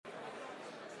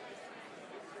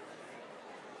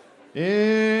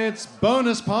It's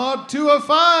BonusPod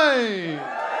 205!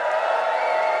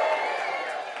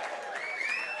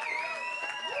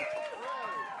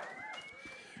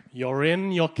 You're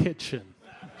in your kitchen.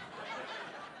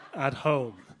 At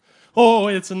home. Oh,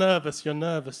 it's nervous. You're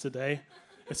nervous today.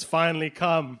 It's finally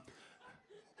come.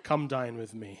 Come dine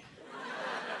with me.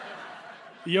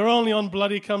 You're only on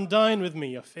bloody Come Dine With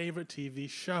Me, your favorite TV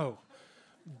show.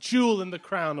 Jewel in the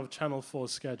crown of Channel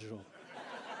 4's schedule.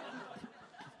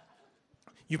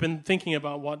 You've been thinking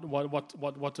about what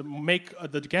to make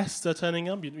the guests that are turning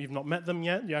up. You've not met them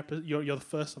yet. You're the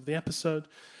first of the episode.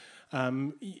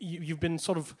 You've been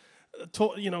sort of,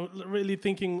 really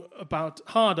thinking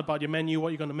hard about your menu, what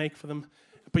you're going to make for them.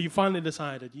 But you finally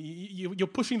decided. You're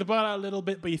pushing the boat out a little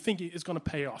bit, but you think it's going to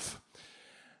pay off.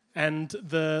 And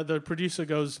the producer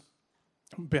goes,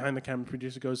 behind the camera,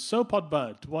 producer goes, "So,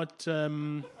 Podbud, what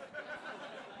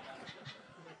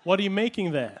are you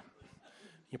making there?"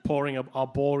 You're pouring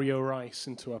arborio rice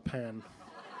into a pan.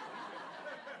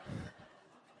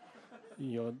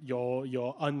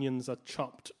 Your onions are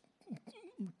chopped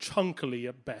chunkily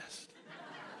at best.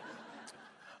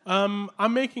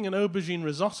 I'm making an aubergine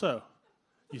risotto,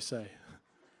 you say.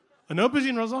 An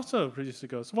aubergine risotto, producer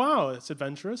goes. Wow, it's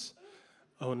adventurous.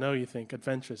 Oh no, you think,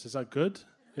 adventurous. Is that good?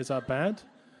 Is that bad?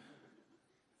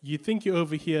 You think you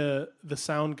overhear the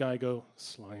sound guy go,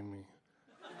 slimy.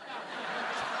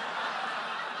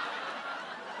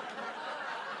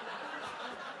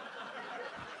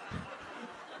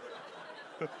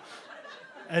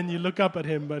 And you look up at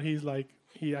him, but he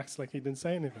acts like he didn't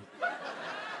say anything.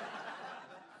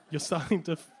 You're starting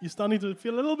to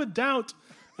feel a little doubt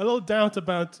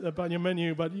about your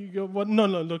menu, but you go, well, no,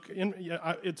 look,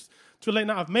 it's too late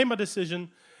now. I've made my decision.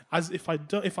 As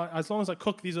long as I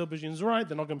cook these aubergines right,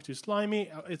 they're not going to be too slimy.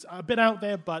 It's a bit out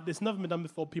there, but it's never been done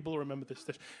before. People will remember this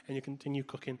dish, and you continue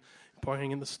cooking,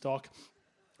 pouring in the stock.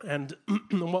 And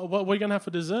what we're going to have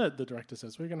for dessert? The director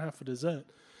says, "We're going to have for dessert."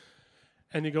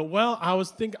 And you go, well, I was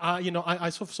thinking, I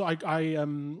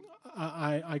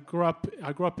grew up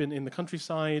in the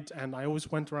countryside, and I always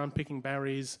went around picking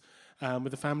berries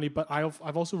with the family. But I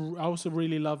also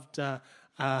really loved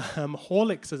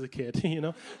Horlicks as a kid,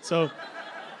 So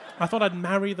I thought I'd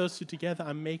marry those two together.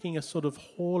 I'm making a sort of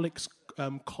Horlicks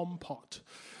compote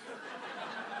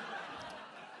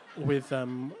with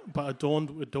but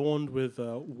adorned with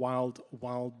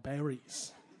wild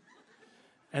berries.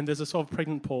 And there's a sort of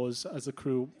pregnant pause as the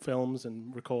crew films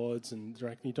and records and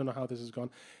directs. You don't know how this has gone,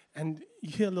 and you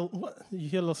hear a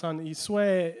little sound. You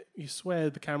swear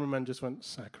the cameraman just went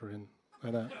saccharine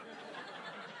like that.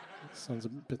 Sounds a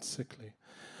bit sickly.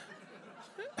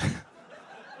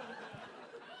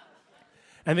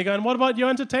 And they go, "And what about your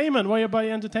entertainment? What about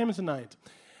your entertainment tonight?"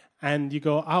 And you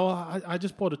go, "Oh, I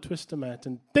just bought a twister mat,"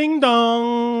 and ding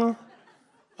dong.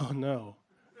 Oh no!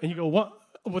 And you go, "What?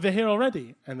 Well, they're here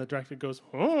already." And the director goes,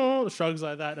 "Oh," shrugs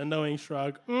like that, a knowing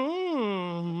shrug.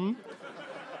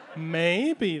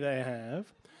 Maybe they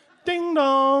have. Ding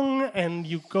dong. And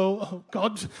you go, "Oh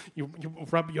God," you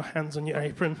rub your hands on your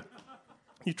apron.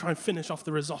 You try and finish off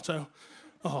the risotto.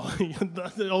 Oh,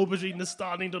 the aubergine is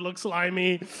starting to look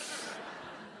slimy.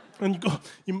 And you go,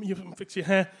 you fix your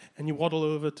hair, and you waddle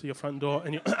over to your front door,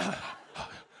 and you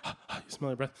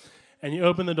smell your breath. And you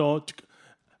open the door.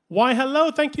 "Why, hello,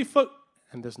 thank you for..."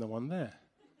 And there's no one there.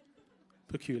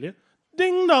 Peculiar.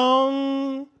 Ding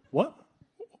dong. What?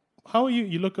 How are you?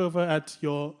 You look over at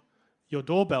your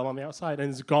doorbell on the outside, and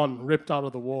it's gone, ripped out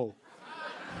of the wall.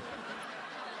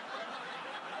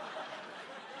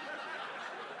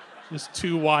 Just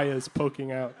two wires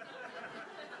poking out.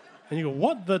 And you go,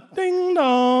 "What the ding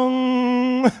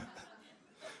dong?"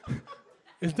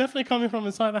 It's definitely coming from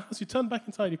inside the house. You turn back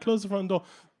inside, you close the front door.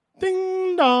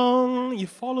 Ding dong. You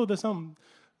follow the sound.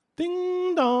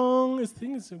 Ding dong. This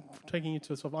thing is taking you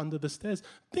to sort of under the stairs.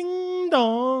 Ding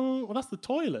dong. Well, that's the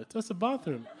toilet. That's the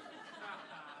bathroom.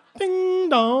 Ding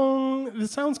dong. The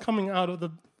sound's coming out of the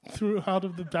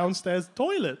downstairs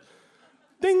toilet.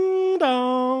 Ding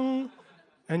dong.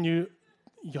 And your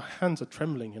hands are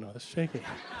trembling. They're shaking.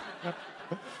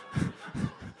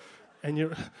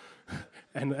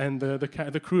 And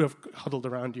the crew have huddled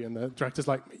around you, and the director's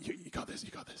like, you got this.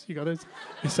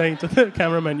 He's saying to the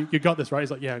cameraman, you got this, right?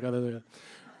 He's like, "Yeah, I got it."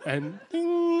 And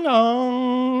ding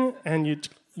dong, and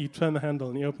you turn the handle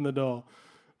and you open the door,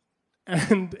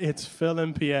 and it's Phil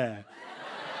and Pierre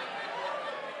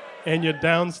in your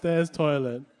downstairs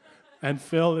toilet, and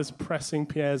Phil is pressing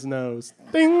Pierre's nose.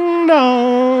 Ding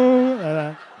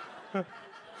dong,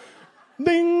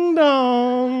 ding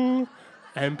dong.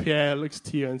 And Pierre looks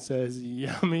to you and says,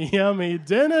 "Yummy, yummy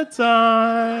dinner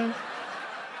time.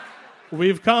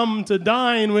 We've come to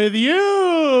dine with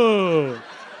you." Hello!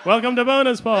 Welcome to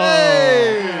BonusPod!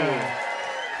 Hey!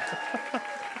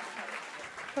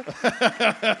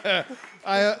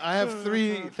 I have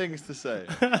three things to say.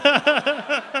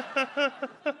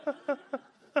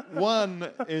 One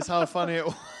is how funny it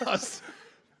was,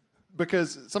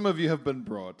 because some of you have been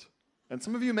brought, and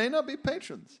some of you may not be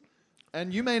patrons,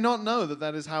 and you may not know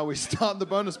that is how we start the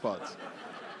bonus pods.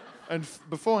 And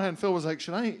beforehand, Phil was like,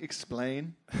 should I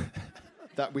explain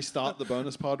that we start the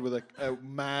bonus pod with a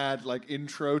mad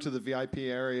intro to the VIP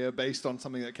area based on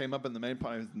something that came up in the main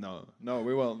pod? No,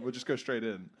 we won't. We'll just go straight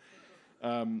in.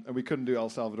 And we couldn't do El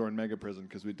Salvador in Mega Prison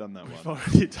because we'd done that one. We've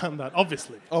already done that,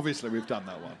 obviously. Obviously, we've done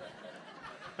that one.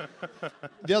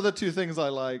 The other two things I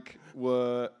like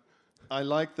were, I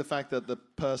like the fact that the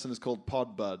person is called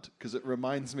Podbud because it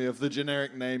reminds me of the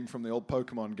generic name from the old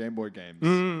Pokemon Game Boy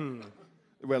games.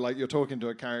 Where you're talking to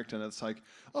a character and it's like,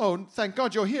 oh, thank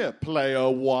God you're here, player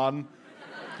one.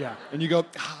 Yeah. And you go,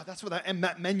 that's what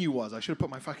that menu was. I should have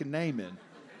put my fucking name in.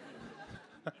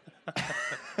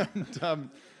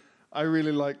 And I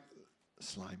really like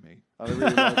Slimy. I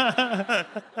really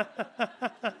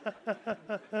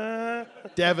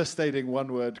like devastating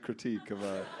one-word critique of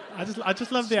a I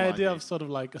just love the Slimy. idea of sort of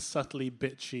like a subtly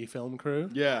bitchy film crew.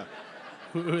 Yeah.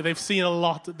 Who they've seen a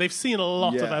lot of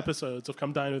Yeah. episodes of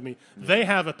Come Dine With Me. They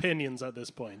have opinions at this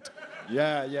point.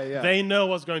 Yeah. They know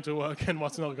what's going to work and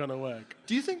what's not going to work.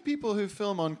 Do you think people who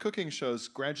film on cooking shows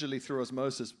gradually through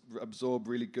osmosis absorb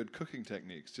really good cooking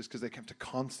techniques just because they have to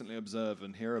constantly observe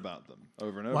and hear about them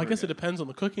over and over Well, I guess again? it depends on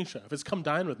the cooking show. If it's Come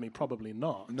Dine With Me, probably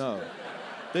not. No.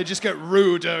 They just get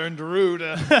ruder and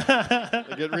ruder.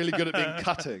 They get really good at being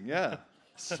cutting. Yeah.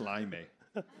 Slimy.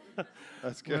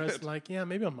 That's good. Whereas,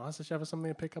 maybe on MasterChef or something,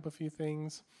 I pick up a few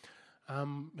things. I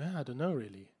don't know,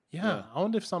 really. Yeah, I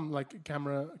wonder if some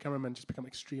cameramen just become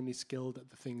extremely skilled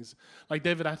at the things. Like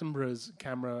David Attenborough's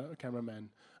cameramen,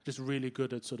 just really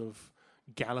good at sort of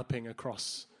galloping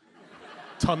across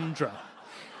tundra.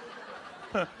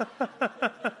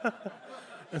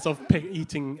 And sort of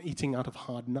eating out of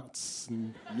hard nuts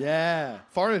and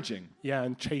Foraging.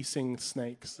 and chasing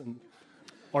snakes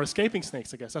or escaping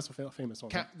snakes. I guess that's a famous one.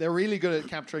 They're really good at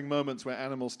capturing moments where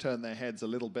animals turn their heads a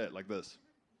little bit like this.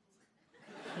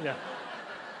 Yeah.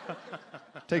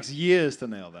 Takes years to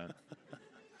nail that.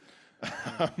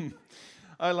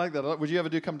 I like that. Would you ever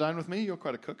do Come Dine With Me? You're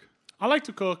quite a cook. I like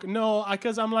to cook. No,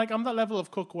 because I'm that level of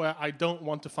cook where I don't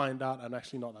want to find out I'm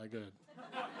actually not that good.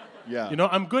 Yeah.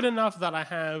 I'm good enough that I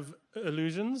have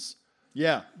illusions,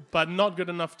 but not good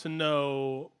enough to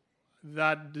know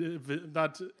that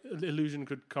that illusion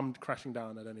could come crashing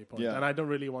down at any point. Yeah. And I don't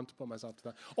really want to put myself to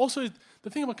that. Also, the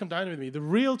thing about Come Dine With Me, the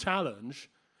real challenge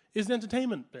is the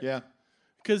entertainment bit. Yeah.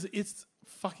 Because it's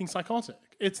fucking psychotic.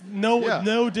 It's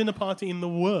no dinner party in the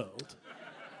world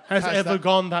has ever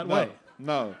gone that way.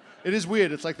 No. It is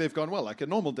weird. It's like they've gone, like a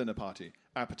normal dinner party.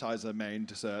 Appetizer, main,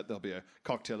 dessert, there'll be a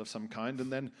cocktail of some kind,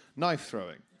 and then knife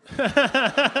throwing.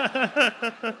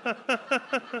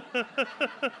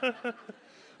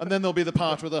 And then there'll be the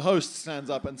part where the host stands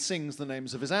up and sings the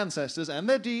names of his ancestors and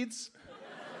their deeds.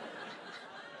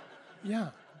 Yeah.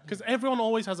 Because everyone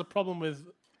always has a problem with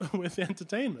the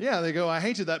entertainment. Yeah, they go, I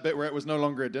hated that bit where it was no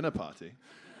longer a dinner party.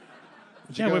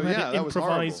 Yeah, we had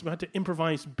that to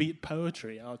improvise beat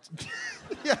poetry out.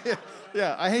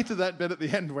 Yeah, I hated that bit at the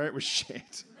end where it was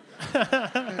shit.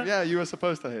 Yeah, you were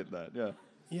supposed to hate that, yeah.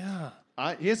 Yeah.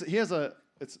 Here's a,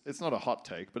 it's not a hot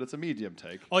take, but it's a medium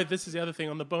take. Oh, this is the other thing.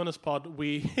 On the bonus pod,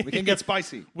 we can get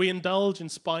spicy. We indulge in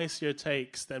spicier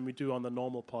takes than we do on the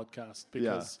normal podcast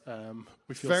because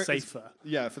we feel safer.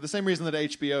 Yeah, for the same reason that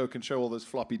HBO can show all those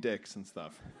floppy dicks and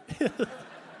stuff.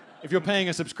 If you're paying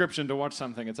a subscription to watch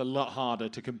something, it's a lot harder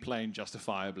to complain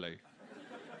justifiably.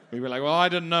 We were like, well, I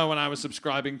didn't know when I was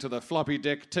subscribing to the floppy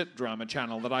dick tit drama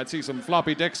channel that I'd see some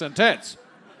floppy dicks and tits.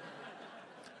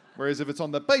 Whereas if it's on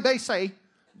the BBC,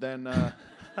 then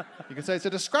you can say it's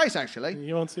a disgrace, actually.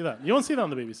 You won't see that. You won't see that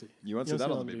on the BBC. You won't see that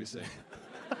on the BBC.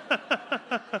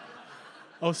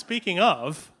 Oh, speaking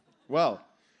of... Well,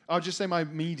 I'll just say my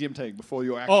medium take before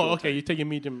your actual okay. take. You take your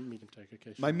medium take.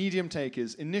 Okay, sure. My medium take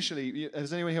is, initially,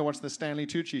 has anyone here watched the Stanley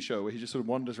Tucci show where he just sort of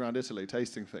wanders around Italy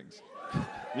tasting things?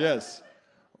 Yes.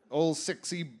 All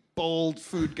sexy, bald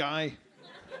food guy.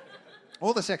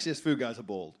 All the sexiest food guys are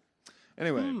bald.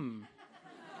 Anyway.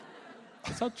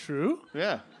 Is that true?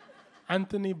 Yeah.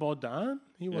 Anthony Bourdain?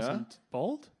 He wasn't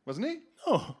bald? Wasn't he?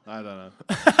 No. I don't know.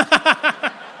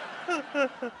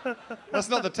 That's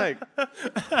not the take.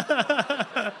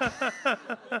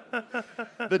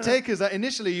 The take is that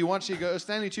initially you go,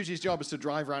 Stanley Tucci's job is to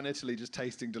drive around Italy just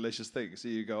tasting delicious things. So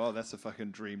you go, oh, that's a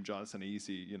fucking dream job. It's an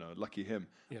easy, lucky him.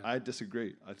 Yeah. I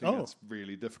disagree. I think it's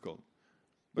really difficult.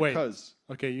 Because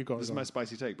Okay, you go. this is my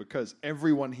spicy take. Because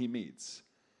everyone he meets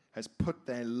has put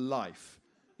their life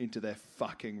into their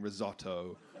fucking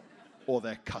risotto, or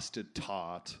their custard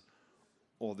tart,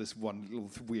 or this one little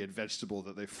weird vegetable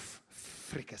that they've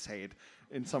fricasseed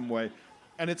in some way.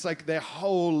 And it's like their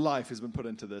whole life has been put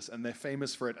into this, and they're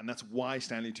famous for it, and that's why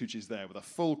Stanley Tucci's there with a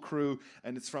full crew,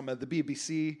 and it's from the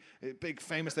BBC, big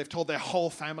famous. They've told their whole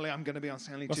family, I'm going to be on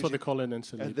Stanley Tucci. That's what they call it in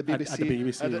Italy. At the BBC. At the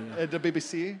BBC. At the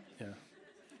BBC Yeah.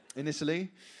 in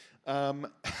Italy.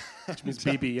 Which means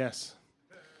BBS.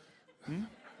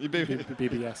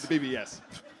 BBS. The BBS.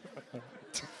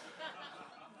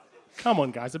 Come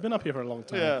on, guys. I've been up here for a long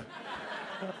time. Yeah.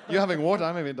 You're having water,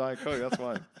 I'm having Diet Coke, that's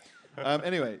why.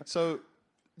 Anyway, so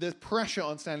there's pressure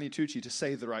on Stanley Tucci to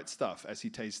say the right stuff as he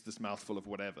tastes this mouthful of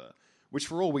whatever, which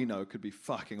for all we know could be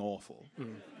fucking awful.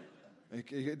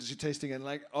 You're tasting it and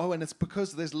like, oh, and it's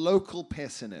because there's local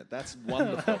piss in it. That's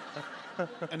wonderful.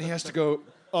 And he has to go,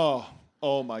 oh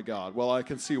my God. Well, I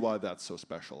can see why that's so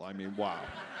special. I mean, wow.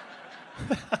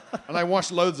 And I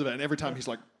watched loads of it, and every time he's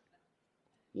like,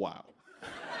 wow.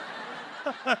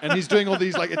 And he's doing all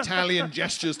these like Italian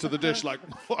gestures to the dish, like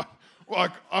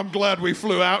I'm glad we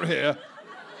flew out here.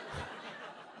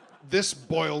 This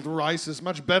boiled rice is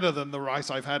much better than the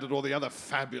rice I've had at all the other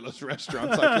fabulous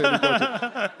restaurants I clearly go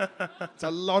to. It's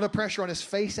a lot of pressure on his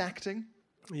face acting.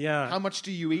 Yeah. How much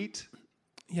do you eat?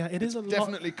 Yeah, it is a lot.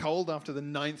 Definitely cold after the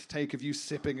 9th take of you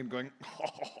sipping and going,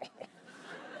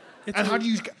 and how do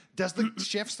you... Does the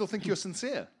chef still think you're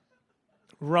sincere?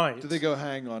 Right. Do they go,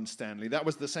 hang on, Stanley, that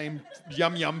was the same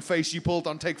yum-yum face you pulled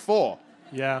on take 4?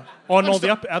 Yeah. On all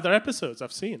the other episodes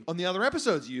I've seen. On the other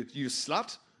episodes, you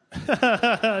slut.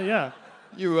 Yeah.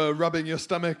 You were rubbing your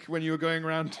stomach when you were going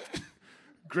around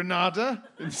Granada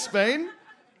in Spain.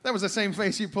 That was the same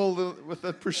face you pulled with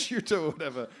the prosciutto or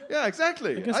whatever. Yeah,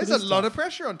 exactly. There's a lot of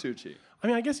pressure on Tucci. I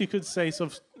mean, I guess you could say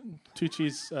sort of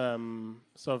Tucci's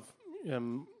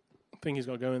thing he's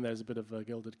got going there is a bit of a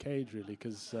gilded cage, really,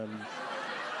 because...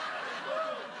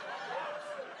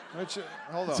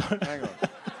 Hold on, hang on.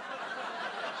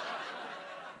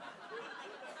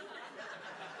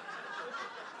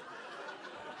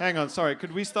 Hang on, sorry,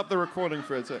 could we stop the recording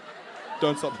for a sec?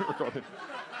 Don't stop the recording.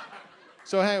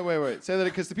 So, hey, wait. Say that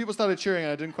because the people started cheering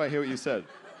and I didn't quite hear what you said.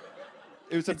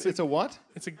 It's a what?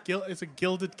 It's a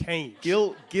gilded cage.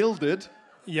 Gilded?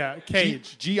 Yeah,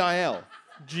 cage. G-I-L.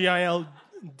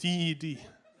 G-I-L-D-E-D.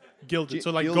 Gilded.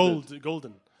 So like gilded.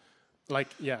 golden. Like,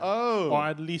 yeah. Oh. Or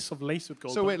at least of lace with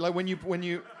gold. So wait, like when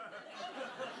you...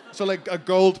 So like a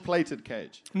gold-plated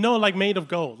cage? No, like made of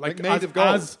gold. Like made of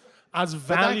gold. As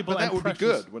valuable but that and would precious. be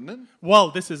good, wouldn't it?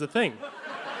 Well, this is the thing.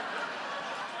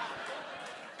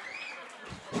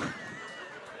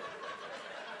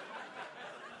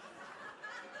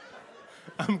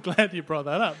 I'm glad you brought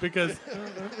that up because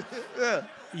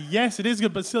yes, it is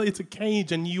good, but still, it's a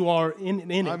cage and you are in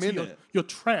it. I'm in it. You're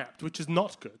trapped, which is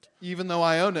not good. Even though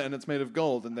I own it and it's made of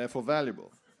gold and therefore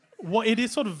valuable. Well, it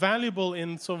is sort of valuable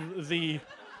in sort of the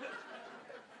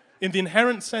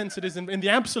inherent sense. It is in the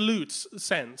absolute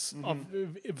sense of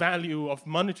value, of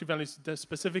monetary value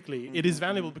specifically. It is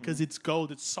valuable because it's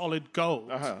gold. It's solid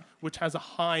gold, which has a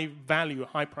high value, a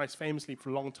high price. Famously, for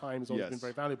a long time, has always been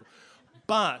very valuable.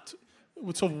 But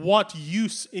so, what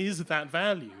use is that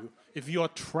value if you're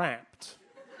trapped?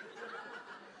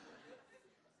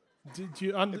 If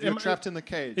you're trapped in the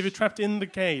cage. If you're trapped in the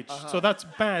cage, so that's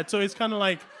bad. So it's kind of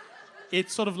like,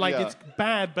 it's sort of like it's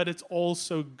bad, but it's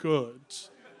also good.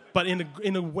 But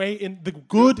in a way, the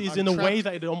good is in a way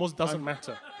that it almost doesn't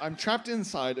matter. I'm trapped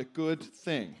inside a good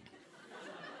thing.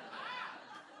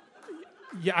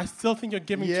 Yeah, I still think you're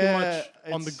giving too much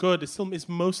on the good. It's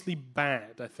mostly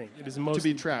bad, I think. It is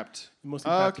mostly... To be trapped. Mostly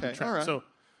bad to be trapped. All right.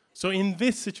 So in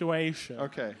this situation,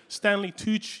 Stanley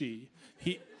Tucci,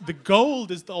 the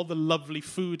gold is all the lovely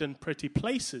food and pretty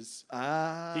places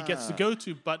he gets to go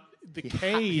to, but the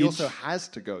cage... He also has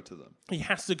to go to them. He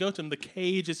has to go to them. The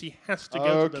cage is he has to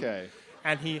go to them.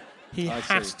 And he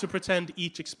has to pretend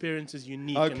each experience is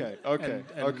unique. And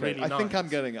really nice. I think I'm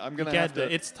getting it. I'm going to have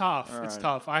to... It's tough. It's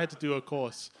tough. I had to do a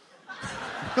course.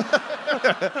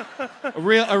 A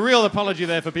real apology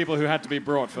there for people who had to be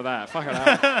brought for that. Fucking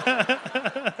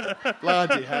hell.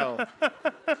 Bloody hell.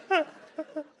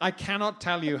 I cannot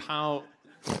tell you how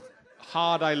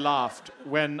hard I laughed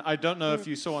when, I don't know if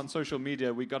you saw on social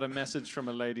media, we got a message from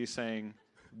a lady saying,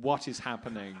 "What is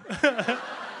happening?"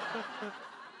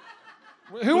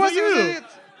 Who was it?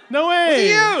 No way. Was it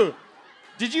you?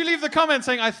 Did you leave the comment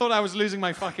saying, "I thought I was losing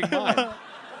my fucking mind"?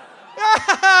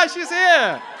 She's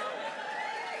here.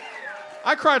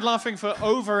 I cried laughing for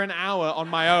over an hour on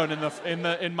my own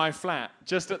in my flat,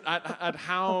 just at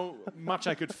how much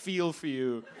I could feel for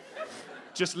you,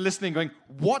 just listening, going,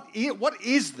 what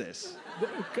is this?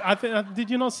 Did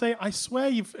you not say? I swear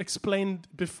you've explained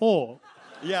before.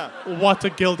 Yeah. What a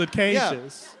gilded cage Yeah.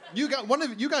 is. You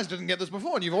guys didn't get this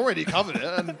before, and you've already covered it.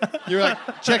 And you're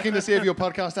like checking to see if your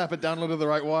podcast app had downloaded the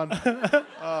right one.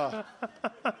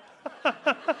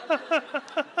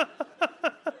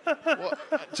 Well,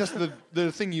 just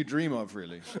the thing you dream of,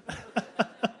 really.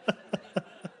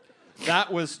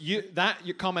 That was you.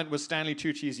 Your comment was Stanley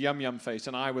Tucci's yum yum face,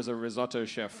 and I was a risotto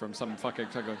chef from some fucking.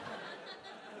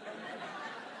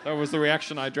 That was the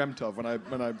reaction I dreamt of when I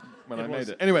made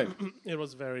it. Anyway, It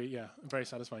was very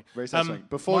satisfying. very satisfying.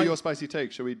 Before your spicy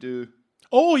take, shall we do?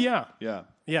 Oh yeah. Yeah.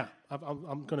 Yeah,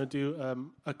 I'm gonna do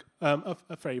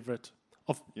a favorite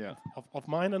of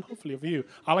mine and hopefully of you.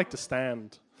 I like to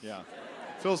stand. Yeah.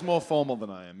 Feels more formal than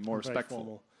I am. More Very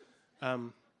respectful.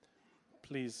 formal.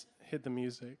 Please hit the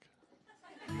music.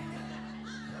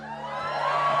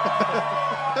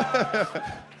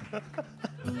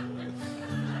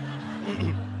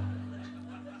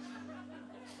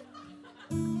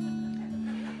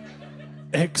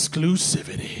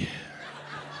 Exclusivity.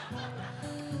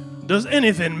 Does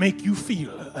anything make you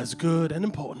feel as good and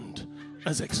important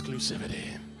as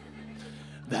exclusivity?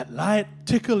 That light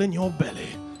tickle in your belly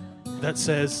that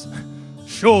says,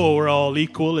 sure, we're all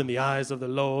equal in the eyes of the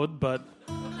Lord, but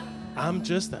I'm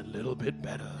just that little bit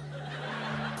better.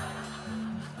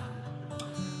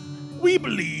 We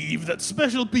believe that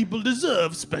special people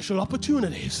deserve special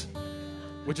opportunities,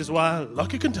 which is why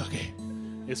Lucky Kentucky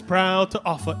is proud to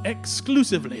offer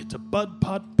exclusively to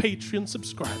BudPod Patreon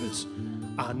subscribers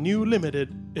our new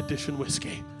limited edition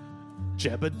whiskey,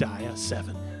 Jebediah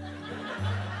 7.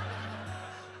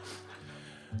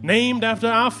 Named after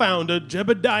our founder,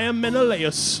 Jebediah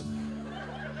Menelaus,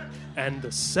 and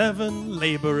the 7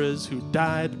 laborers who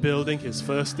died building his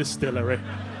first distillery.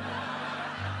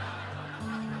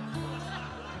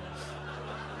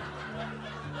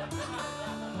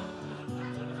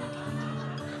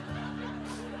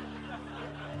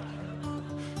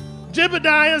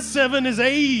 Jebediah 7 is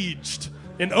aged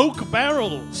in oak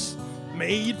barrels,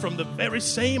 made from the very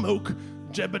same oak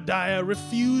Jebediah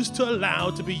refused to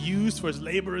allow to be used for his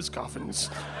laborers' coffins.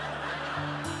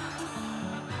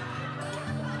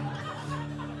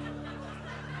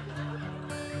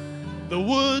 The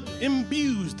wood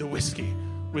imbues the whiskey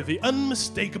with the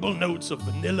unmistakable notes of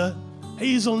vanilla,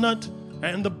 hazelnut,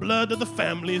 and the blood of the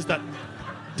families that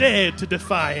dared to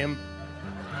defy him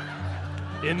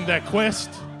in their quest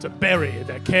to bury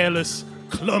their careless,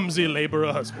 clumsy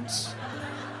laborer husbands.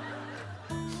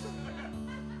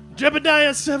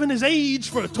 Jebediah 7 is aged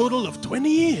for a total of 20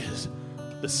 years,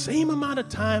 the same amount of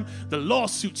time the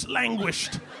lawsuits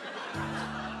languished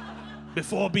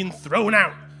before being thrown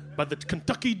out by the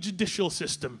Kentucky judicial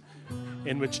system,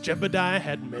 in which Jebediah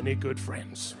had many good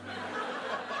friends.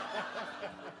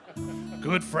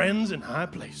 Good friends in high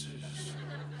places.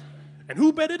 And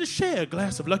who better to share a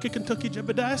glass of Lucky Kentucky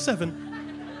Jebediah 7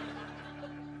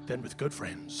 than with good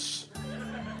friends?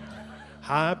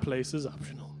 High places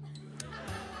optional.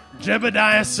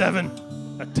 Jebediah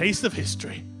 7, a taste of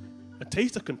history, a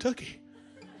taste of Kentucky,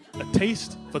 a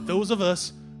taste for those of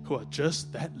us who are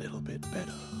just that little bit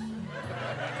better.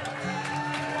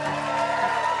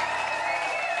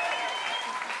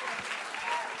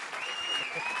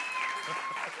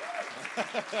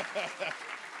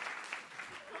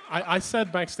 I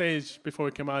said backstage before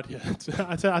we came out here,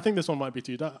 I think this one might be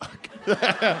too dark.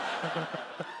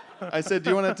 I said, do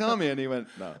you want to tell me? And he went,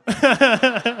 no.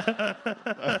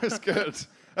 That was good.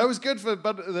 That was good for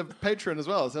the patron as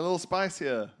well. It's a little spice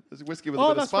here. There's whiskey with a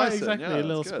bit of spice right, exactly. in. Yeah, a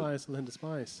little good. spice, a little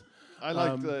spice. I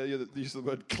like the use of the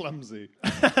word clumsy.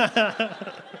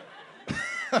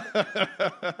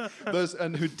 Those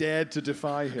and who dared to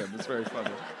defy him. It's very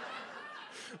funny.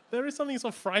 There is something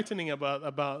so frightening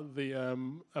about the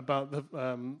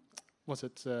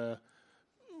what's the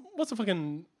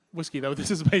fucking whiskey though this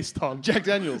is based on? Jack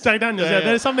Daniels. Jack Daniels. Yeah.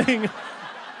 There's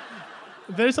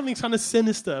something kind of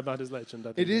sinister about his legend.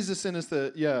 I think. It is a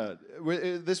sinister. Yeah,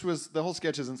 the whole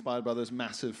sketch is inspired by those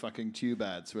massive fucking tube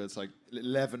ads where it's like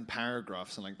 11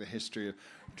 paragraphs on like the history of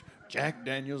Jack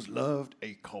Daniels loved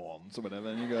acorns or whatever,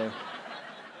 and you go.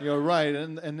 You're right,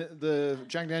 and the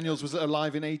Jack Daniels was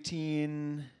alive in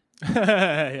 18,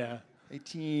 and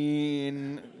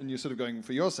you're sort of going,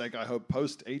 for your sake, I hope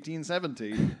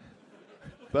post-1870,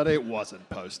 but it wasn't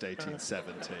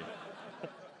post-1870.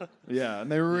 Yeah,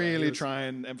 and they really try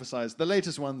and emphasize, the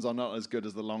latest ones are not as good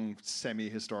as the long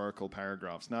semi-historical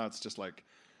paragraphs. Now it's just like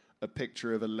a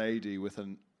picture of a lady with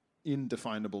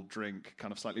indefinable drink,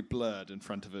 kind of slightly blurred in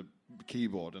front of a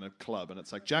keyboard in a club, and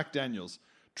it's like Jack Daniels,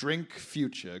 drink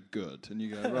future good, and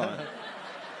you go right.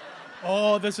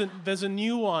 Oh, there's a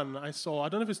new one I saw. I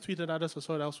don't know if it's tweeted at us or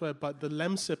saw it elsewhere, but the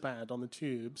Lemsip ad on the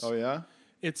tubes. Oh yeah.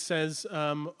 It says,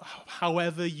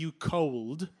 "However you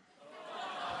cold."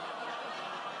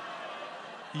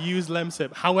 Use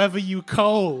Lemsip. However you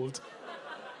cold.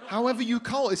 However you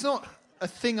cold. It's not a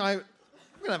thing. I'm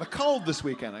gonna have a cold this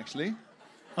weekend, actually.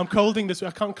 I'm colding this.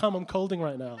 I can't come. I'm colding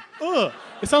right now. Ugh.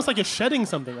 It sounds like you're shedding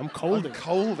something. I'm colding. I'm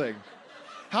colding.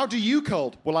 How do you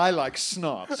cold? Well, I like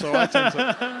snot, so I tend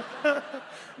to.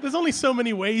 There's only so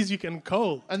many ways you can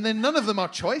cold. And then none of them are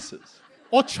choices.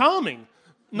 Or charming.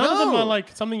 None of them No. are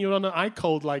like something you want to eye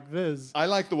cold like this. I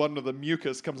like the one where the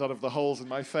mucus comes out of the holes in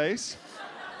my face.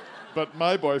 But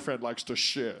my boyfriend likes to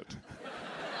shit.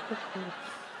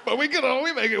 But we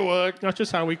make it work. That's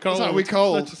just how we cold. That's how we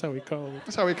cold. That's just how we cold.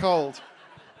 That's how we cold.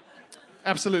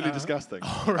 Absolutely disgusting.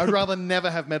 I'd rather never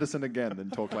have medicine again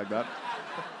than talk like that.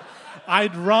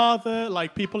 I'd rather,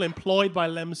 like, people employed by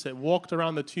Lemsip walked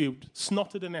around the tube,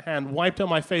 snotted in their hand, wiped on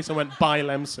my face, and went, "Buy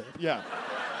Lemsip." Yeah.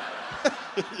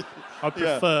 I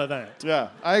prefer that. Yeah,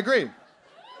 I agree.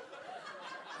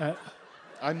 Uh,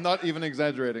 I'm not even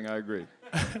exaggerating, I agree.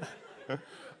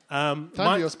 Time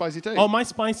for your spicy take. Oh, my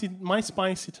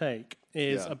spicy take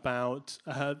is Yeah. about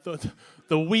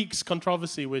the week's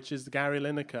controversy, which is Gary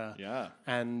Lineker Yeah.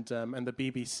 and the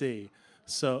BBC.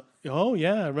 So,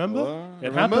 remember? It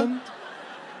remember? happened.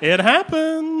 It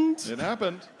happened. It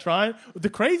happened. Try. The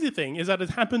crazy thing is that it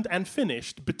happened and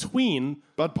finished between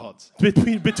Bud pods. Bud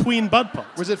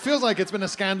Pods. Which it feels like it's been a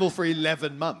scandal for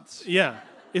 11 months. Yeah.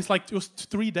 It's like it was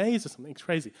 3 days or something. It's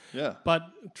crazy. Yeah.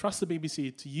 But trust the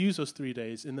BBC to use those 3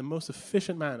 days in the most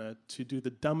efficient manner to do the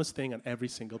dumbest thing at every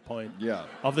single point Yeah.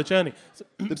 of the journey.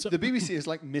 The BBC is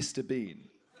like Mr. Bean.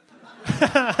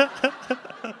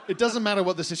 It doesn't matter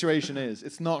what the situation is.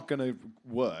 It's not going to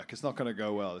work. It's not going to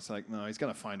go well. It's like, no, he's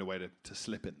going to find a way to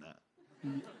slip in that.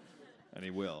 And he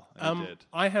will. And he did.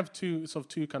 I have two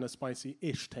kind of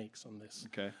spicy-ish takes on this.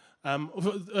 Okay.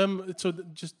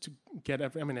 Just to get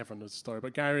everyone knows the story,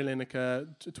 but Gary Lineker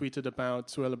tweeted about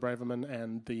Suella Braverman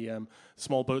and the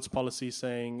small boats policy,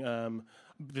 saying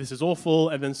this is awful,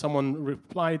 and then someone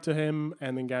replied to him,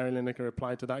 and then Gary Lineker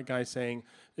replied to that guy saying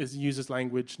it uses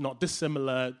language not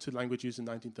dissimilar to language used in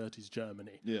 1930s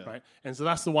Germany, right? And so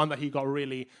that's the one that he got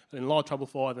really in a lot of trouble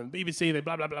for. And then BBC, they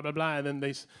blah blah blah blah blah, and then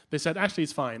they said actually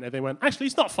it's fine, and they went actually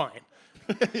it's not fine.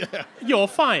 You're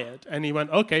fired. And he went,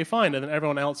 okay, fine. And then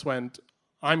everyone else went,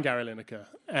 I'm Gary Lineker.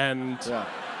 And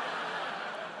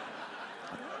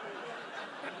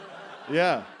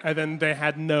and then they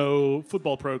had no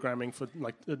football programming for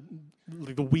like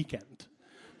the weekend,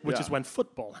 which is when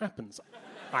football happens,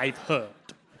 I've heard.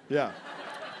 Yeah.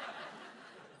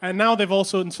 And now they've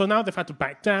had to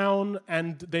back down,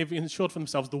 and they've ensured for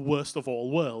themselves the worst of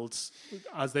all worlds,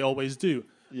 as they always do.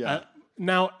 Yeah.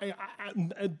 Now,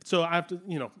 so I have to,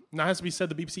 now has to be said,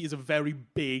 the BBC is a very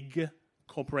big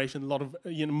corporation. A lot of,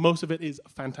 most of it is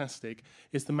fantastic.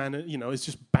 It's it's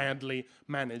just badly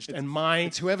managed.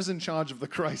 It's whoever's in charge of the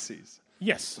crises.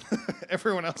 Yes.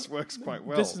 Everyone else works quite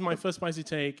well. This is my first spicy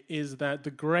take, is that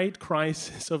the great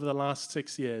crisis over the last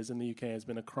 6 years in the UK has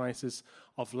been a crisis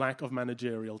of lack of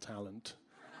managerial talent.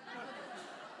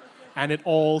 And it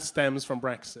all stems from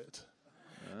Brexit.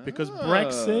 Because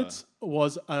Brexit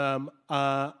was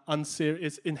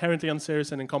it's inherently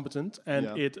unserious and incompetent,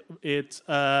 and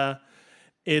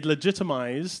it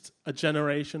legitimized a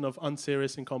generation of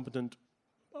unserious, incompetent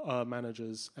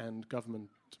managers and government.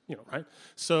 Right?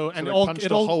 So it punched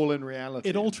a hole in reality.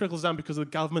 It all trickles down because the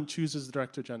government chooses the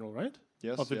director general, right?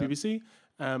 Yes. Of the BBC,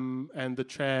 and the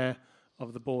chair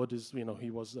of the board is,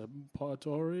 he was a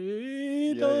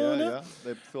Tory. Yeah.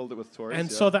 They filled it with Tories.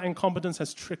 And so that incompetence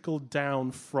has trickled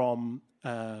down from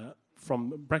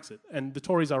Brexit. And the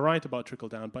Tories are right about trickle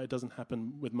down, but it doesn't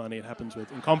happen with money, it happens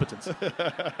with incompetence.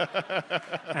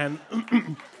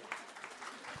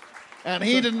 And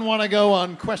he didn't want to go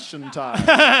on Question Time.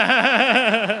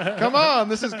 Come on,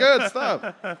 this is good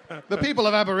stuff. The people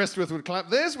of Aberystwyth would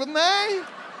clap this, wouldn't they?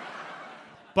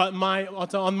 But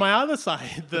on my other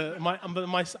side,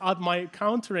 my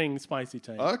countering spicy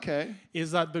take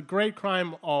is that the great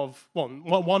crime of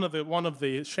one of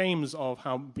the shames of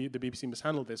how the BBC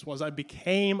mishandled this was that it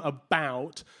became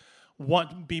about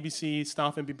what BBC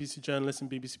staff and BBC journalists and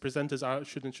BBC presenters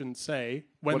should and shouldn't say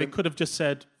when they could have just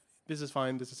said, this is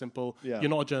fine, this is simple, you're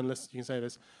not a journalist, you can say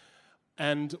this.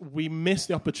 And we missed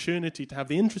the opportunity to have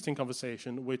the interesting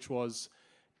conversation, which was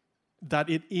that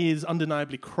it is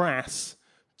undeniably crass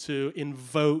to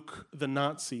invoke the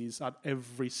Nazis at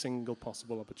every single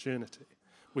possible opportunity.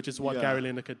 which is what Gary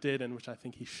Lineker did and which I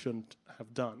think he shouldn't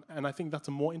have done. And I think that's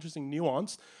a more interesting,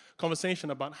 nuanced conversation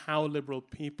about how liberal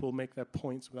people make their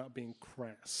points without being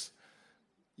crass.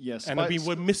 Yes, and we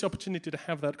would miss the opportunity to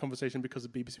have that conversation because the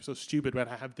BBC was so stupid. We had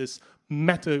to have this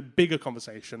bigger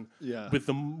conversation with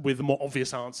the more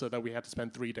obvious answer that we had to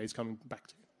spend 3 days coming back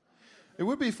to. It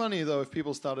would be funny, though, if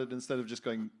people started, instead of just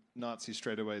going Nazi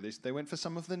straight away, they went for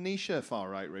some of the niche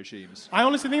far-right regimes. I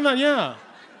honestly think that,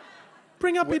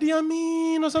 bring up Idi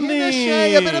Amin or something.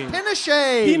 Pinochet, a bit of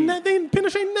Pinochet.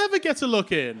 Pinochet never gets a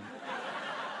look in.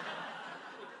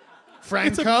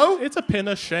 Franco? It's a pin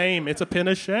of shame. It's a pin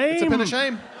of shame. It's a pin of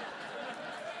shame.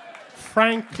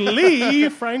 Frankly,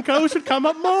 Franco should come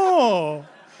up more.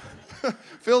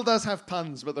 Phil does have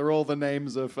puns, but they're all the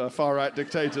names of far-right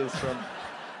dictators from...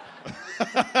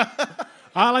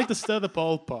 I like to stir the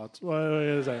Pol Pot. What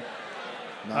is that?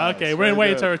 Nice, okay, we're in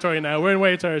Way territory now. We're in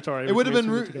Way territory. It would have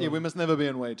been... we must never be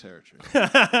in Way territory. It would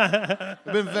have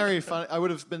been very funny.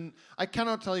 I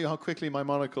cannot tell you how quickly my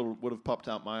monocle would have popped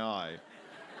out my eye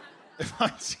if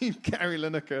I'd seen Gary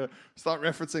Lineker start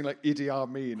referencing like Idi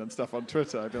Amin and stuff on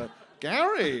Twitter. I'd be like,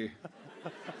 Gary!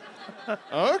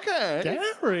 Okay.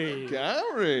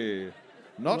 Gary!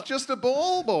 Not just a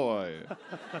ball boy.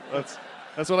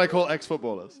 That's what I call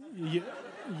ex-footballers.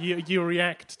 You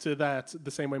react to that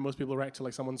the same way most people react to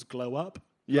like someone's glow up.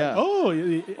 Yeah.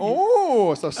 Like,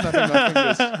 so snapping my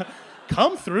fingers.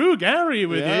 Come through, Gary,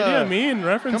 with Idi Amin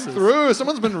references. Come through.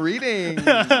 Someone's been reading.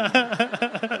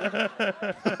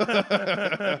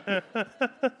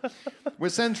 We're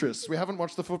centrists. We haven't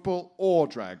watched the football or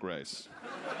Drag Race.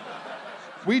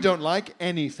 We don't like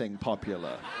anything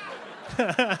popular.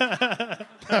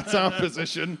 That's our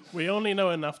position. We only know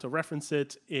enough to reference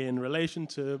it in relation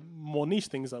to more niche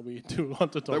things that we do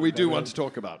want to talk about. That we do want to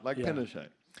talk about, like Pinochet.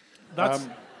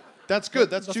 That's good.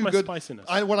 That's too good. Spiciness.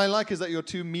 What I like is that your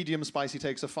two medium spicy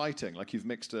takes are fighting. Like you've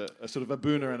mixed a sort of a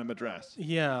Booner and a Madras.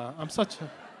 Yeah,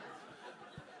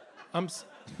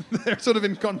 They're sort of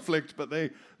in conflict, but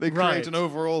they create an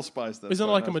overall spice. Isn't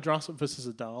it like a Madras versus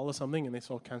a dal or something, and they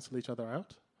sort of cancel each other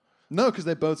out? No, because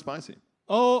they're both spicy.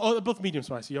 Oh, they're both medium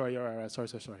spicy. You're right. Sorry.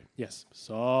 Yes,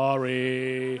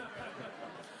 sorry.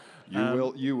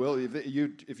 You will.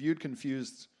 If you'd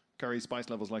confused curry spice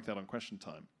levels like that on Question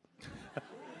Time.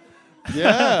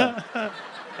 Yeah.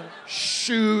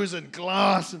 Shoes and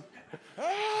glass. And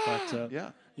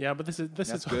but this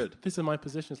is good. This is my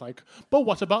position. It's like, but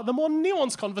what about the more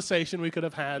nuanced conversation we could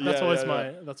have had? That's always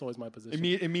my position.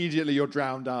 Immediately, you're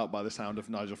drowned out by the sound of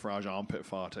Nigel Farage armpit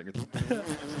farting.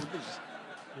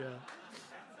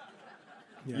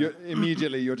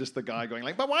 You're just the guy going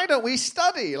like, but why don't we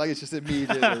study? Like it's just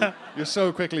immediately you're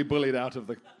so quickly bullied out of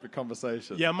the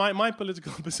conversation. Yeah, my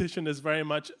political position is very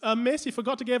much Miss, you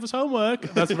forgot to give us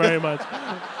homework. That's very much.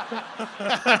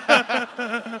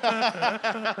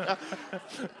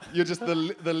 You're just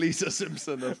the Lisa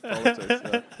Simpson of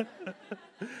politics.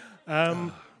 Yeah.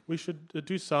 We should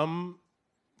do some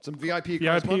VIP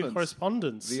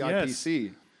correspondence.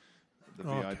 VIPC. The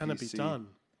VIPC. Can it be done?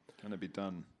 Can it be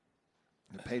done?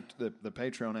 The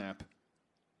Patreon app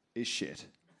is shit.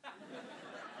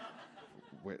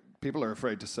 People are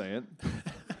afraid to say it.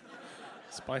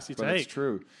 Spicy but take. It's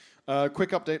true. Quick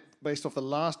update based off the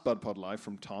last BudPod Live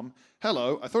from Tom.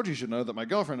 Hello, I thought you should know that my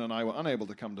girlfriend and I were unable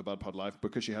to come to BudPod Live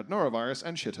because she had norovirus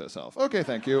and shit herself. Okay,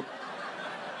 thank you.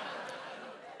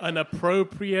 An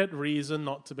appropriate reason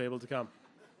not to be able to come.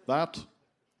 That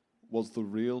was the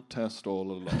real test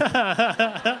all along.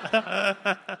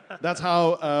 That's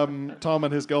how Tom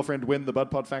and his girlfriend win the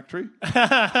BudPod factory.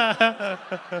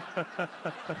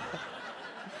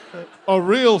 A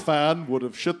real fan would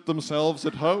have shit themselves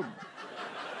at home.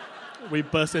 We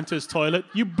burst into his toilet.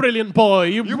 You brilliant boy.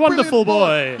 You wonderful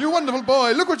boy. You wonderful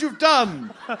boy. Look what you've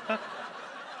done.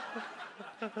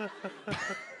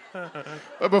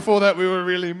 But before that, we were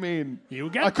really mean.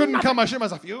 I couldn't come. I shit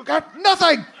myself. You got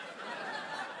nothing.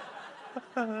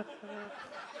 I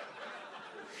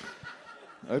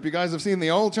hope you guys have seen the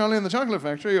old Charlie and the Chocolate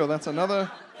Factory, or that's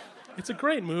another. It's a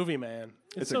great movie, man.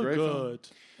 It's so good.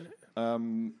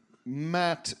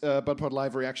 Matt, BudPod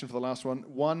Live reaction for the last one.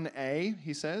 1A,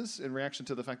 he says, in reaction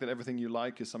to the fact that everything you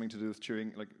like is something to do with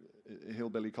chewing, like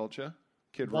hillbilly culture,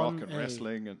 Kid Rock and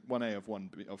wrestling, and 1A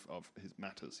of his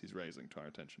matters he's raising to our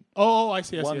attention. Oh, I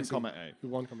see. 1,A.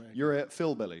 1,A. You're a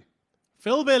Philbilly.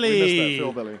 Philbilly. We missed that,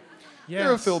 Philbilly. Yes.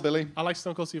 You're a Philbilly. I like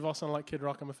Stone Cold Steve Austin. I like Kid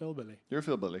Rock. I'm a Philbilly. You're a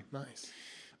Philbilly. Nice.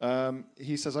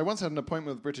 He says, I once had an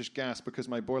appointment with British Gas because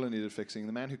my boiler needed fixing.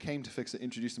 The man who came to fix it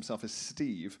introduced himself as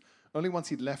Steve. Only once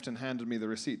he'd left and handed me the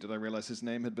receipt did I realize his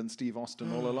name had been Steve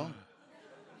Austin all along.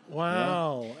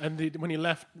 Wow. Yeah. And when he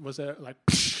left, was there like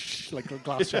a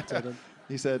glass shattered?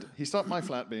 He said, he stopped my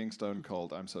flat being stone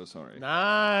cold. I'm so sorry.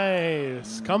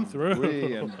 Nice. Come through.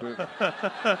 Wee and boo.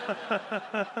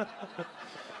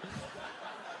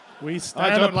 We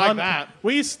stand don't like upon that.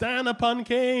 We stand upon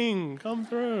king. Come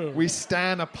through. We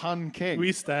stand upon king.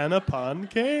 We stand upon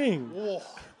king. Oh.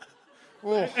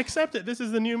 Oh. Accept it. This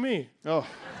is the new me. Oh.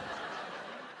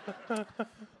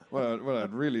 What a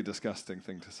really disgusting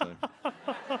thing to say.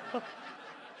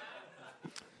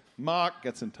 Mark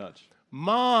gets in touch.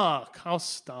 Mark, how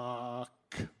stark.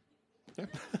 Yeah.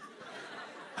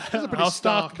 That's a pretty How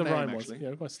stark stark the name, rhyme was. actually.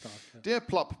 Yeah, quite stark. Yeah. Dear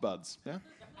Plop Buds, yeah?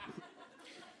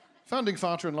 Founding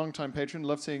farter and long-time patron,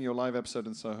 loved seeing your live episode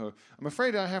in Soho. I'm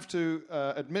afraid I have to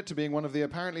admit to being one of the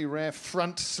apparently rare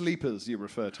front sleepers you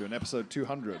refer to in episode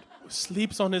 200.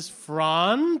 Sleeps on his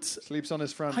front. Sleeps on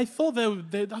his front. I thought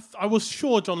I was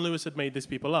sure John Lewis had made these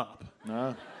people up.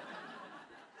 No.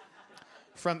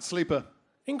 Front sleeper.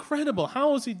 Incredible.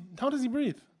 How does he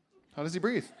breathe? How does he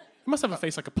breathe? He must have a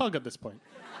face like a pug at this point.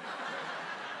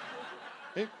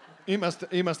 He must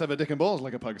have a dick and balls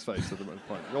like a pug's face at the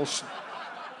point. All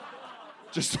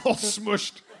just all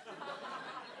smushed.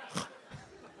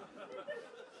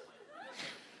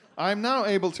 I'm now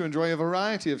able to enjoy a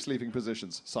variety of sleeping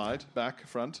positions. Side, back,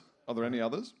 front. Are there any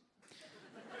others?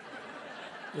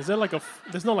 Is there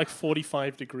there's no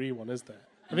 45-degree one, is there?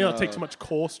 I think that'll take too much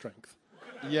core strength.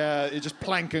 Yeah, you're just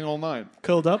planking all night.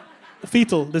 Curled up.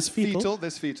 Fetal. There's fetal.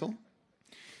 There's fetal.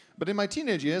 But in my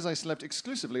teenage years, I slept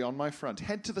exclusively on my front,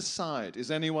 head to the side.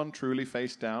 Is anyone truly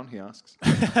face down, he asks.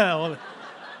 Well,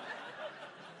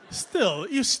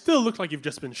 you still look like you've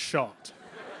just been shot.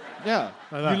 Yeah,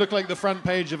 Like that. you look like the front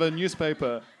page of a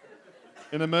newspaper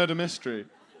in a murder mystery.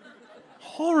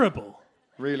 Horrible.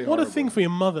 Really What horrible. a thing for your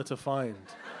mother to find.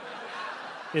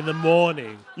 In the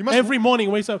morning. You must- Every morning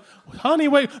wakes up, honey,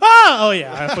 wake. Ah! Oh,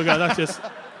 yeah, I forgot.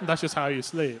 That's just how you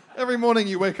sleep. Every morning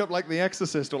you wake up like the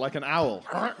Exorcist or like an owl.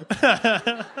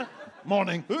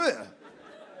 Morning. Ugh.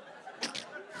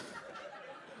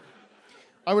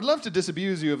 I would love to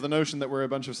disabuse you of the notion that we're a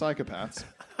bunch of psychopaths.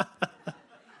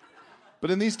 But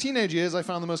in these teenage years, I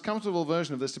found the most comfortable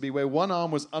version of this to be where one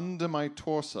arm was under my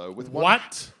torso with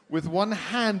one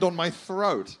hand on my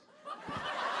throat.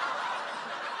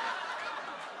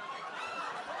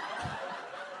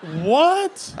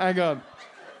 What? Hang on.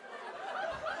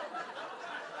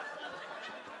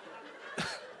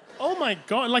 Oh my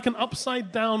god, like an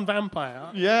upside down vampire.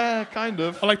 Yeah, kind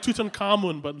of. Or like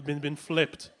Tutankhamun, but been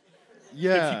flipped.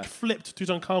 Yeah. If you flipped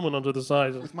Tutankhamun onto the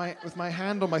side. With my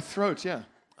hand on my throat, yeah.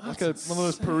 Like That's one of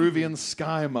those Peruvian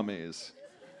sky mummies.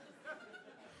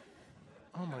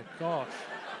 Oh my gosh.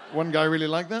 One guy really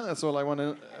liked that. That's all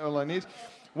I need.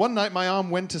 One night my arm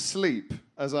went to sleep,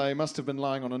 as I must have been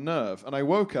lying on a nerve, and I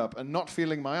woke up and not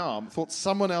feeling my arm, thought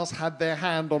someone else had their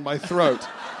hand on my throat.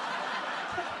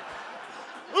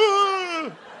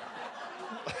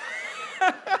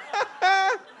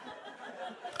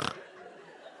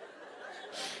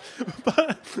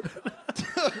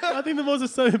 I think the most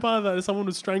disturbing part of that is someone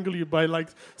would strangle you by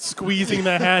squeezing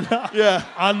their hand Yeah.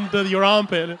 under your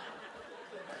armpit.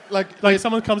 Like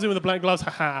Someone comes in with a black gloves,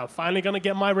 haha, finally gonna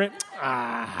get my rip.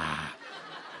 Ah.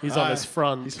 He's on his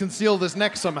front. he's concealed his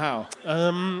neck somehow.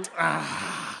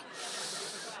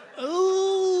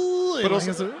 Ooh, But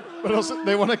also,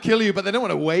 they want to kill you, but they don't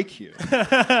want to wake you.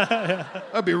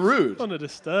 That'd be rude. I want to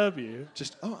disturb you.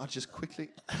 I'll just quickly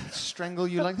strangle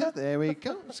you like that. There we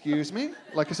go. Excuse me.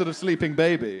 Like a sort of sleeping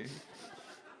baby.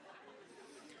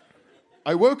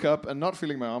 I woke up and not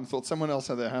feeling my arm, thought someone else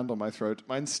had their hand on my throat.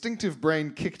 My instinctive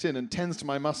brain kicked in and tensed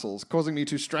my muscles, causing me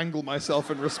to strangle myself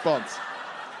in response.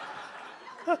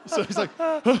 So he's like,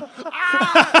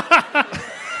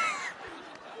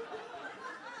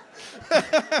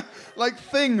 like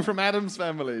Thing from Addams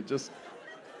Family, just.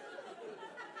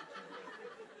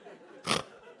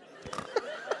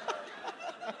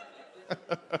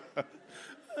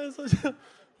 That's such a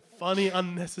funny,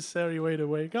 unnecessary way to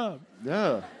wake up.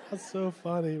 Yeah. That's so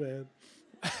funny, man.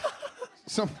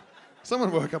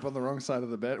 Someone woke up on the wrong side of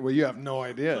the bed. Well, you have no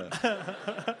idea.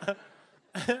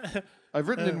 I've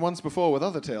written in once before with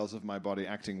other tales of my body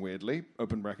acting weirdly.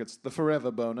 Open brackets. The forever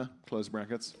boner. Close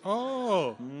brackets.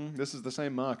 Oh. This is the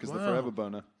same mark as the Wow. forever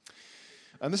boner.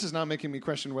 And this is now making me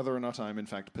question whether or not I'm in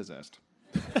fact possessed.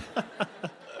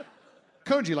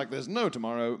 Koji like there's no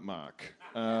tomorrow, Mark.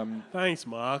 Thanks,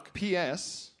 Mark.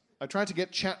 P.S. I tried to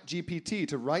get ChatGPT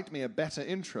to write me a better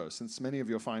intro since many of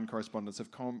your fine correspondents have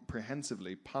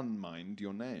comprehensively pun-mined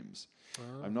your names.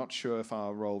 I'm not sure if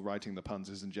our role writing the puns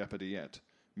is in jeopardy yet.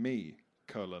 Me,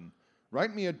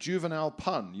 write me a juvenile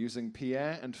pun using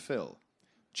Pierre and Phil.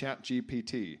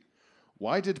 ChatGPT.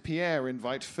 Why did Pierre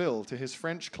invite Phil to his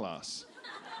French class?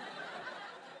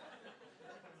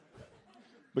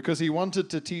 because he wanted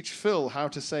to teach Phil how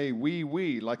to say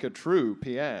oui like a true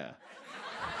Pierre.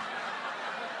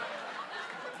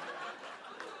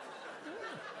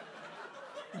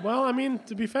 Well, I mean,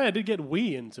 to be fair, I did get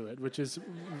we into it, which is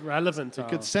relevant. You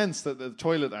could sense that the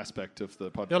toilet aspect of the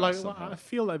podcast. You're like, somehow. I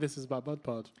feel like this is about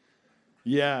BudPod.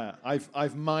 Yeah,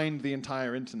 I've mined the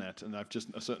entire internet, and I've just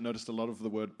noticed a lot of the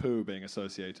word poo being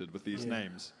associated with these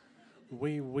names.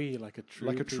 We like a true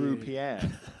Like a true Pierre.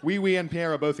 We and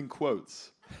Pierre are both in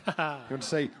quotes. You want to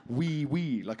say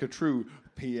we like a true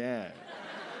Pierre,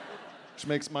 which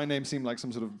makes my name seem like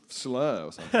some sort of slur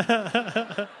or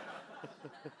something.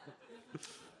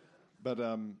 But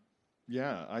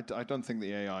yeah, I don't think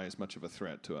the AI is much of a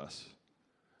threat to us.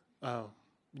 Oh,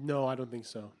 no, I don't think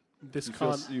so.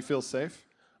 You feel safe?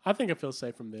 I think I feel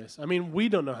safe from this. I mean, we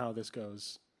don't know how this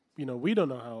goes. You know, we don't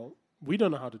know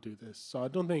how to do this. So I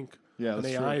don't think an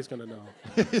AI is going to know.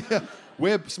 Yeah.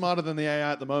 We're smarter than the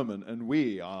AI at the moment, and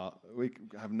we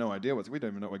have no idea we don't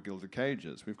even know what Gilded Cage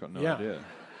is. We've got no idea.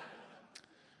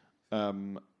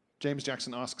 James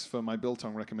Jackson asks for my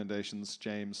biltong recommendations.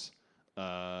 James,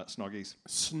 Snoggies.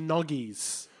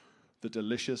 Snoggies. The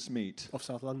delicious meat of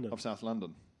South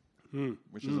London.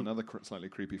 Which is another slightly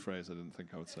creepy phrase I didn't think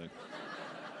I would say.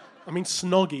 I mean,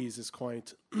 Snoggies is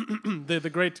quite... the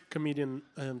great comedian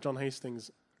John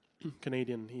Hastings,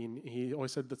 Canadian, he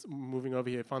always said that moving over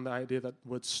here, found the idea that the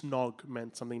word snog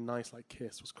meant something nice like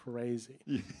kiss was crazy.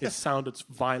 Yeah. It sounded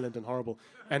violent and horrible.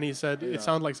 And he said it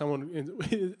sounded like someone...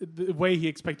 the way he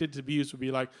expected it to be used would be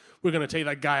like, we're going to take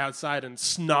that guy outside and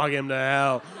snog him to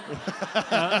hell.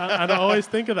 And I always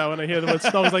think of that when I hear the word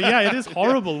snog. It's like, yeah, it is a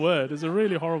horrible word. It's a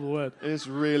really horrible word. It's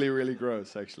really, really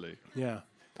gross, actually. Yeah.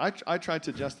 I tried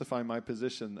to justify my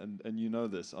position, and you know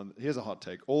this. Here's a hot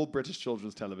take. All British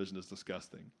children's television is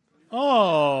disgusting.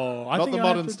 Oh, I Not think the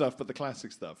modern stuff, but the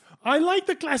classic stuff. I like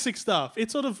the classic stuff.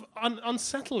 It's sort of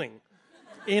unsettling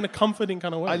in a comforting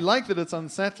kind of way. I like that it's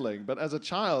unsettling, but as a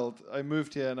child, I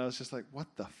moved here and I was just like, what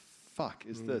the fuck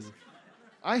is this?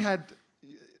 I had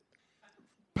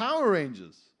Power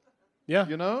Rangers. Yeah.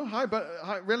 You know?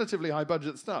 Relatively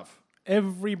high-budget stuff.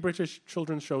 Every British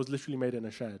children's show is literally made in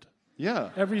a shed.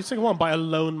 Yeah. Every single one by a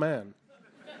lone man.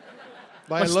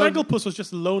 Like Snagglepuss was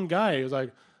just a lone guy. He was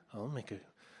like, I'll make a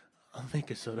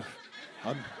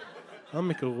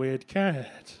weird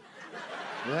cat.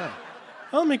 Yeah.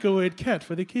 I'll make a weird cat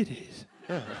for the kiddies.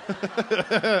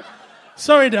 Yeah.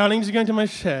 Sorry, darlings, you're going to my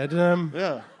shed.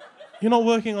 Yeah. You're not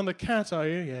working on the cat, are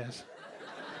you? Yes.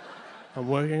 I'm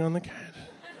working on the cat.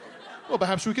 Well,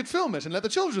 perhaps we could film it and let the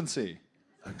children see.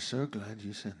 I'm so glad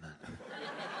you said that.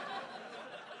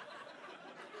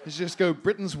 Let's just go,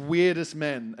 Britain's weirdest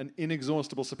men, an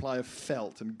inexhaustible supply of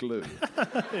felt and glue.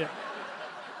 Yeah.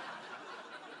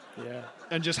 Yeah.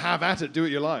 And just have at it, do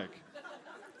what you like.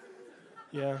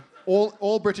 Yeah.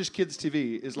 All British kids'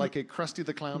 TV is like a Krusty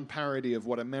the Clown parody of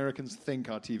what Americans think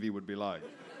our TV would be like.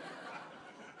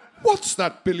 What's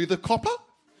that, Billy the Copper?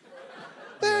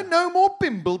 There are no more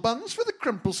bimble buns for the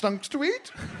crumplestunks to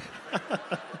eat.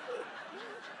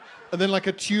 And then like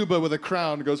a tuba with a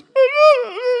crown goes...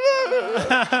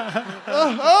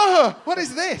 what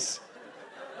is this?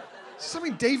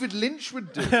 Something David Lynch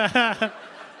would do.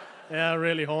 Yeah,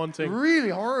 really haunting. Really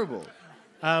horrible.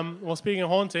 Well, speaking of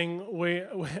haunting, we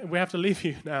have to leave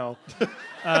you now.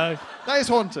 That is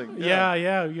haunting.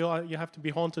 Yeah. You have to be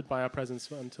haunted by our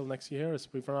presence until next year, as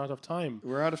we've run out of time.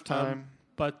 We're out of time.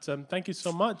 But thank you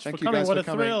so much for coming. What a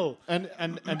coming. thrill! And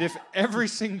if every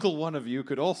single one of you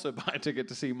could also buy a ticket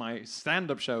to see my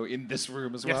stand-up show in this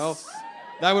room as well,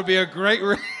 that would be a great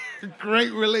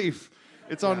relief.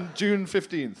 It's on June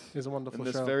 15th. It's a wonderful show.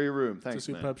 In this very room. Thanks, it's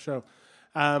a superb show.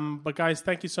 But guys,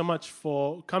 thank you so much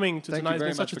for coming to tonight. It's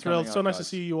been such a thrill. So nice to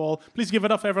see you all. Please give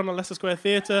it up for everyone at Leicester Square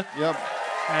Theatre. Yep.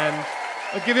 And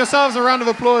give yourselves a round of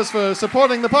applause for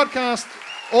supporting the podcast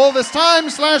all this time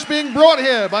 / being brought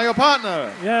here by your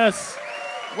partner. Yes.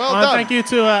 Well done. Thank you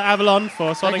to Avalon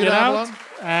for sorting it out.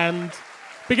 And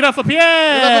big it up for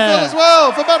Pierre. Big it up for Phil as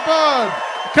well, for BonusPod.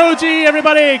 Koji,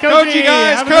 everybody. Koji,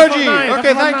 guys. Koji.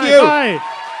 Okay, thank you. Bye.